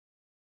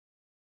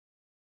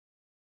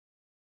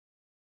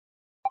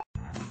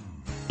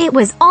It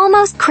was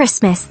almost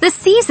Christmas. The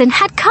season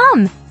had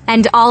come,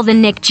 and all the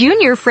Nick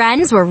Jr.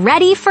 friends were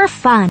ready for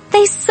fun.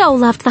 They so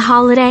loved the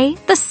holiday,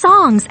 the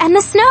songs, and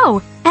the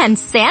snow. And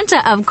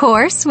Santa, of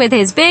course, with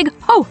his big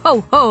ho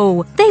ho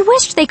ho. They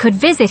wished they could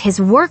visit his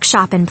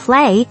workshop and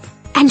play.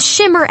 And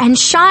Shimmer and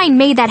Shine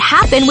made that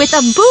happen with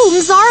a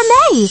boom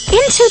Zarmay.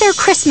 Into their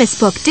Christmas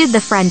book did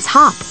the friends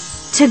hop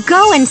to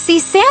go and see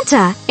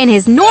Santa in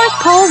his North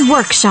Pole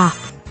workshop.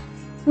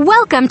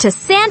 Welcome to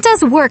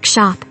Santa's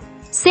workshop.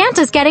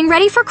 Santa's getting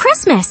ready for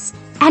Christmas.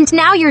 And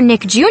now your Nick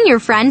Jr.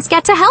 friends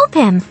get to help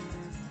him.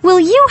 Will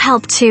you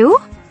help too?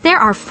 There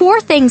are 4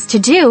 things to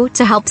do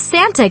to help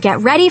Santa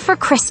get ready for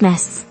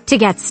Christmas. To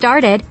get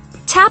started,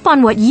 tap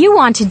on what you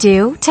want to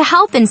do to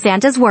help in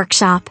Santa's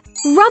workshop.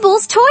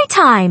 Rubble's Toy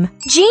Time,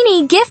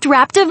 Genie Gift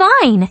Wrap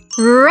Divine,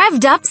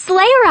 Revved Up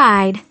Sleigh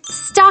Ride,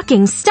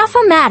 Stocking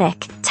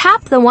Stuff-O-Matic.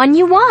 Tap the one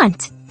you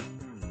want.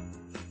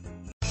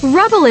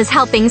 Rubble is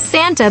helping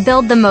Santa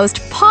build the most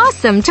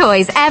pawsome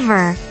toys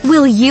ever.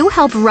 Will you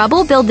help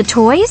Rubble build the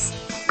toys?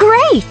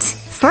 Great!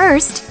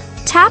 First,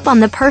 tap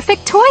on the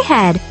perfect toy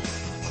head.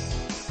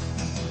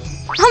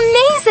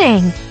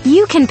 Amazing!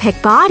 You can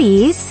pick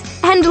bodies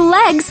and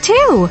legs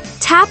too.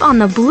 Tap on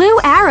the blue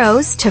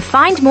arrows to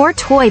find more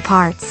toy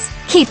parts.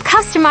 Keep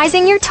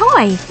customizing your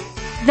toy.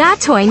 That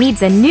toy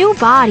needs a new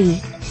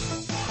body.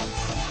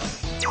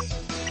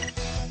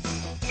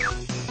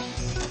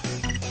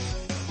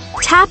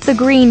 Tap the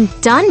green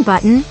Done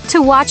button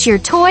to watch your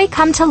toy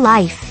come to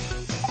life.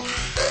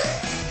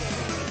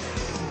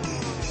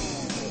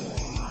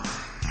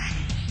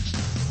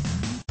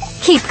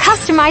 Keep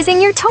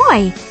customizing your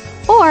toy.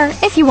 Or,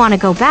 if you want to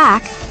go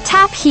back,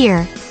 tap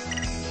here.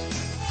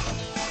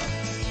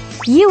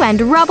 You and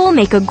Rubble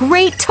make a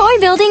great toy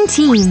building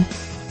team.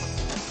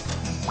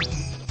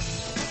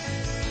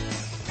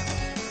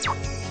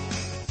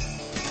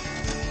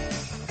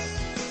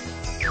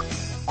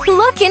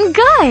 Looking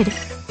good!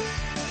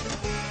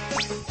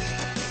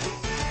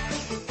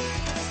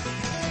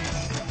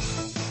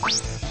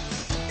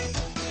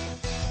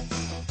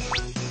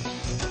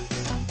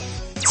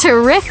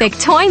 Terrific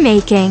toy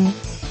making!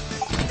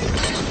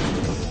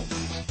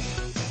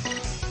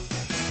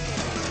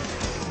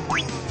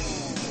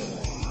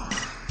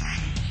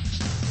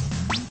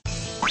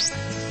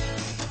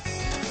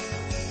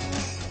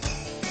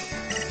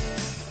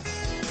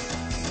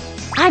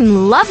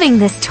 I'm loving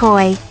this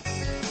toy!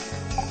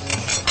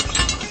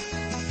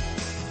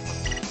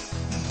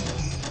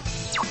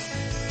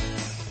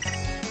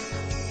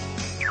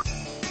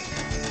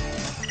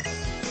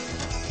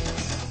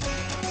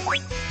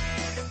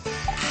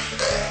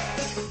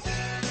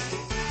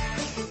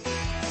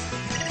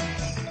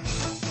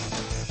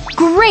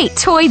 Great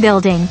toy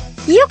building!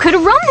 You could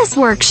run this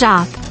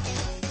workshop!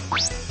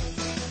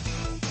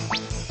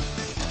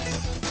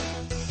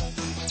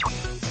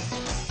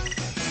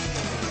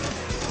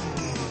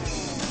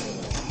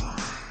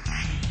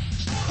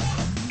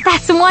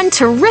 That's one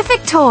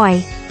terrific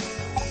toy!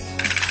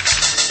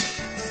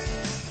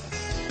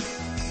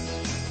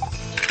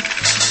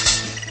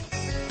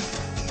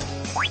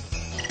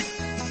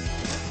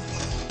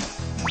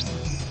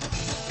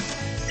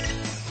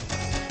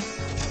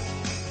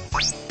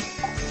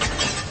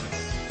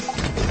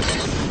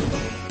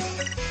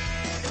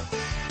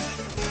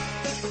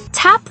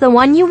 Tap the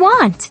one you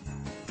want.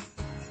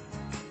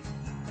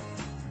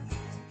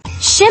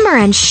 Shimmer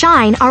and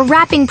Shine are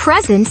wrapping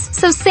presents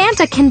so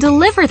Santa can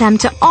deliver them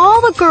to all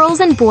the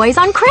girls and boys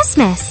on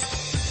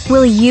Christmas.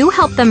 Will you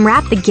help them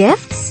wrap the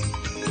gifts?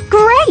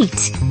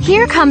 Great!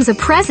 Here comes a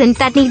present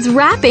that needs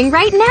wrapping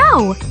right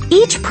now.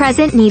 Each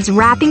present needs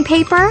wrapping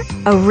paper,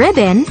 a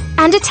ribbon,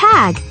 and a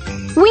tag.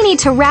 We need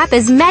to wrap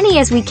as many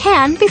as we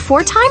can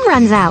before time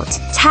runs out.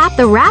 Tap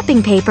the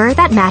wrapping paper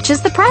that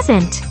matches the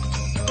present.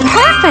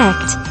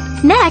 Perfect!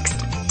 Next,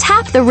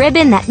 tap the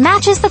ribbon that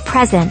matches the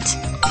present.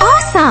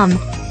 Awesome!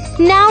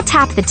 Now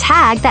tap the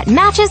tag that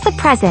matches the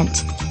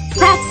present.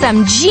 That's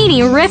some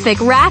genie-rific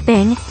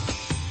wrapping.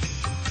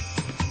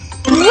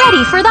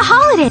 Ready for the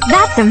holiday!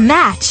 That's a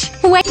match!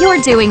 Wait,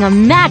 you're doing a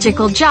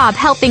magical job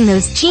helping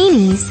those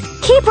genies.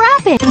 Keep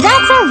wrapping!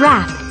 That's a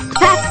wrap!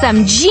 That's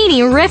some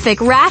genie-rific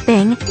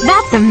wrapping.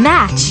 That's a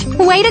match!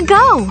 Way to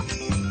go!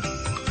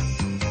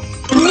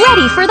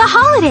 Ready for the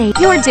holiday!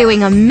 You're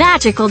doing a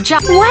magical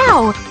job.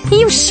 Wow!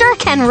 You sure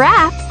can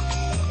wrap!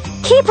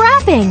 Keep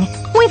wrapping!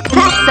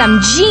 That's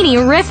some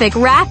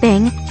genie-rific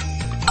wrapping.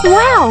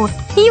 Wow!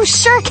 You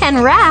sure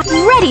can wrap!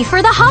 Ready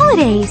for the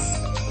holidays!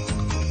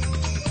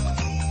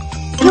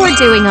 You're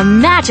doing a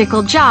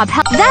magical job.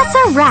 That's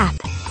a wrap!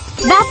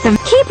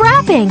 Keep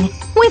wrapping!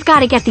 We've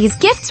got to get these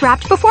gifts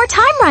wrapped before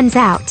time runs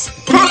out.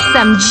 That's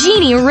some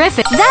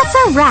genie-rific. That's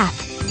a wrap!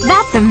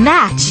 That's a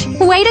match!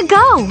 Way to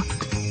go!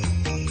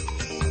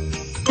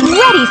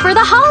 Ready for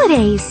the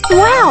holidays!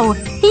 Wow!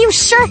 You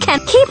sure can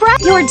keep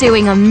wrapping! You're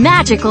doing a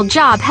magical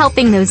job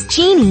helping those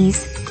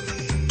genies.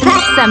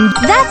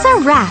 That's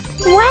a wrap!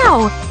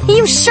 Wow!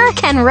 You sure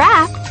can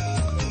wrap!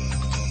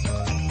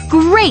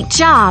 Great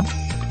job!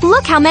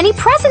 Look how many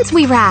presents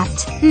we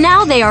wrapped!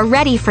 Now they are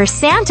ready for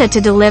Santa to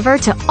deliver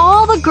to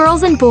all the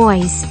girls and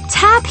boys.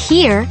 Tap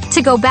here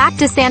to go back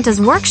to Santa's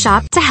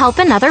workshop to help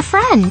another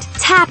friend.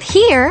 Tap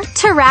here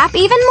to wrap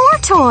even more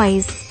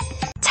toys.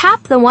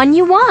 Tap the one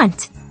you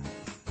want.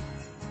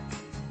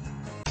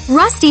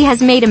 Rusty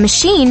has made a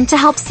machine to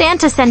help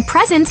Santa send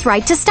presents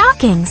right to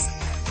stockings.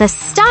 The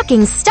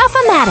Stocking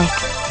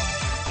Stuff-O-Matic.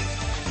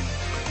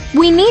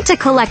 We need to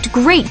collect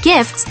great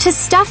gifts to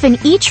stuff in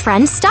each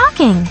friend's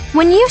stocking.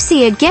 When you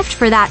see a gift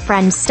for that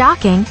friend's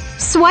stocking,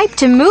 swipe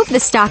to move the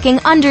stocking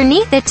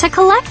underneath it to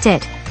collect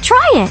it.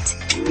 Try it!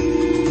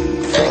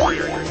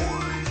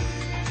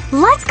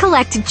 Let's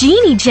collect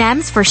Genie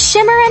Gems for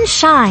Shimmer and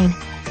Shine.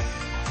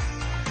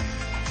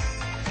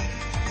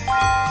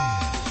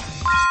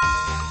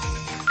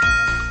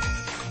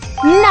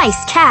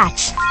 Nice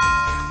catch!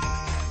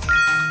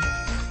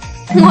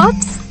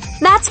 Whoops!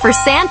 That's for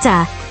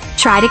Santa.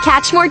 Try to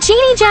catch more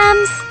Genie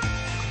Gems.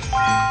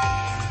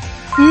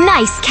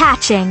 Nice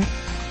catching!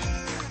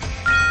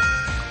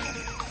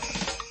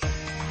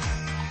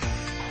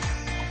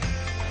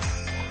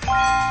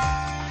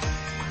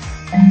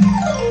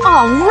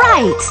 All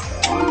right!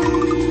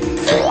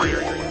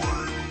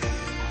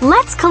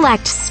 Let's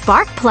collect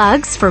spark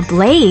plugs for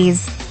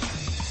Blaze.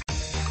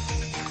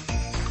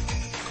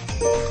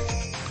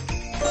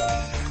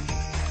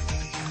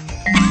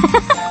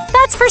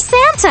 That's for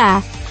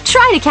Santa!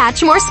 Try to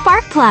catch more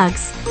spark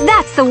plugs.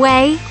 That's the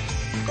way.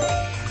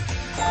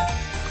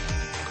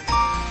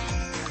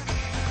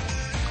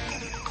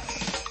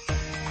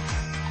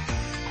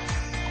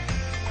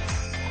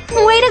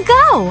 Way to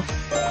go!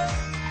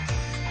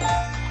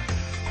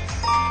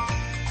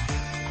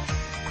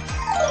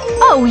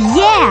 Oh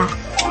yeah!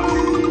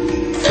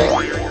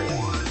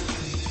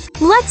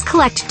 Let's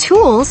collect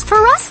tools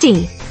for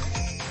Rusty.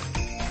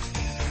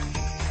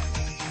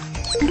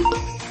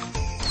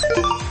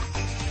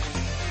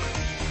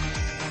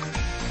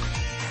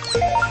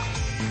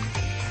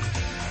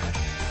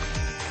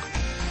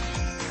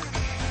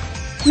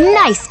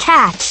 Nice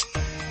catch!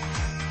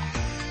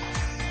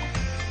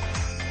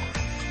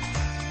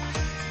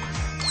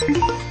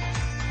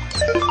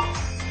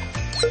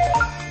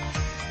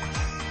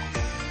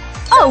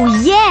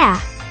 Oh yeah!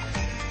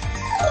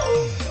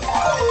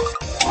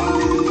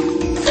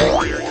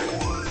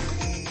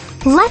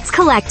 Let's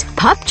collect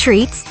pup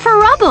treats for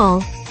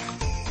Rubble.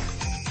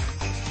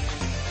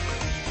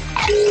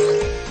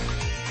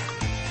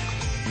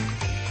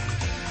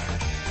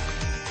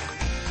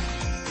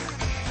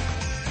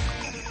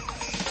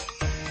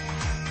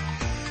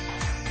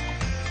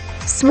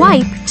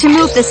 Swipe to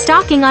move the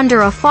stocking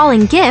under a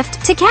falling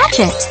gift to catch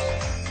it.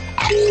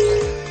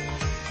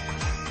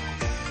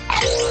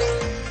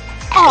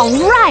 All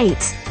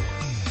right!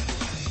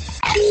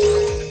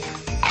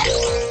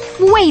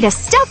 Way to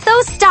stuff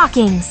those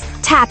stockings!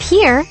 Tap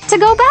here to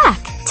go back.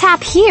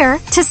 Tap here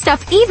to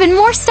stuff even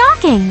more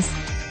stockings.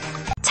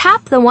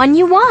 Tap the one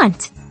you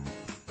want.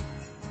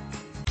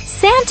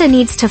 Santa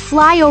needs to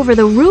fly over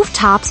the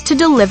rooftops to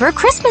deliver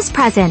Christmas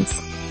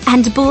presents.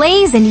 And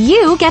Blaze and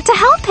you get to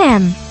help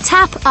him.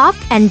 Tap up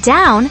and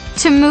down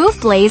to move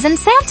Blaze and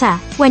Santa.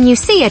 When you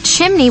see a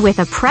chimney with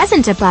a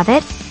present above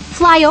it,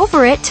 fly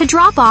over it to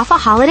drop off a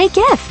holiday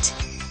gift.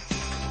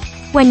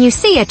 When you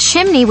see a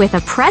chimney with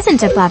a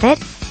present above it,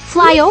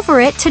 fly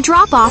over it to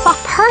drop off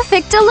a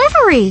perfect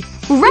delivery.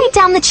 Right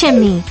down the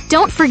chimney.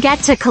 Don't forget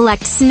to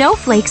collect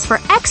snowflakes for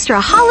extra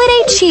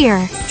holiday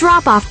cheer.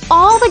 Drop off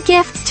all the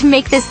gifts to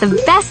make this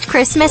the best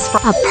Christmas for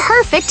a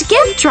perfect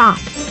gift drop.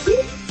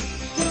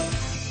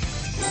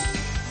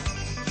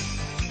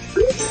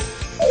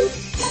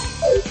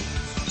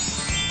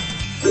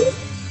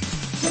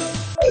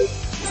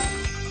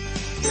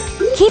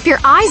 Keep your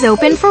eyes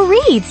open for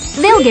reeds.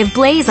 They'll give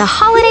Blaze a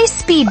holiday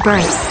speed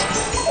burst.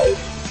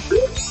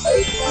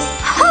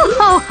 Ho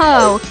ho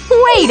ho!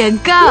 Way to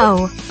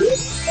go!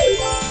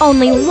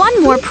 Only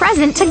one more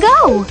present to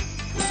go.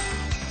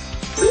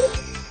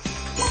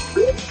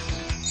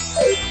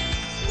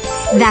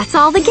 That's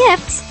all the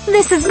gifts.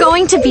 This is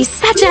going to be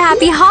such a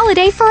happy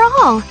holiday for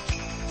all.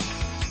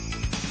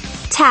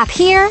 Tap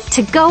here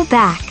to go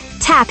back.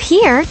 Tap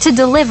here to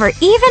deliver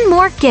even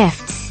more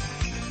gifts.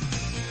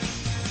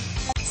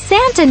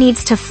 Santa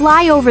needs to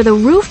fly over the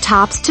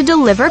rooftops to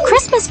deliver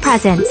Christmas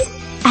presents.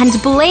 And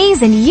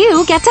Blaze and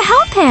you get to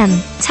help him.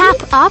 Tap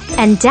up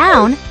and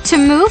down to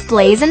move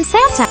Blaze and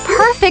Santa.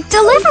 Perfect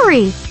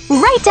delivery!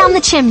 Right down the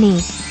chimney.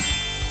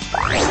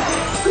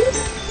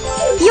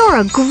 You're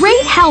a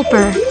great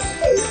helper.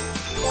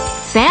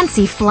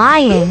 Fancy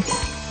flying.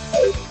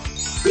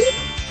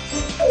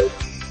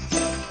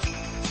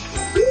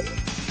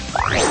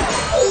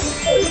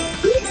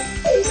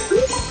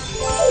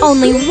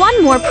 Only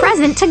one more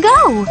present to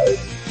go.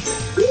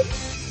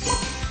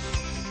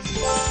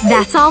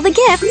 That's all the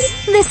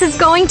gifts. This is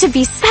going to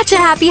be such a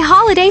happy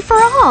holiday for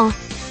all.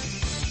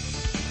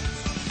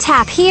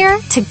 Tap here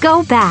to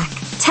go back.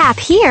 Tap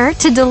here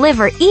to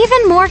deliver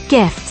even more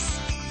gifts.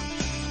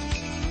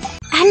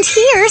 And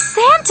here's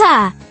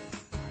Santa!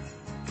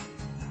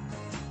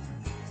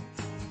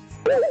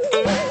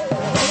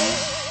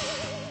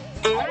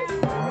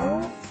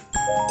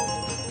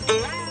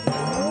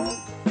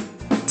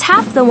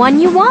 Tap the one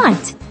you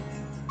want.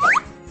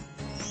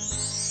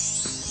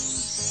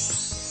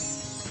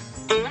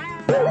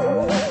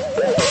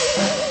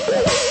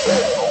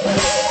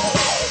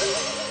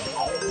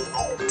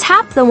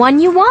 Tap the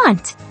one you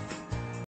want.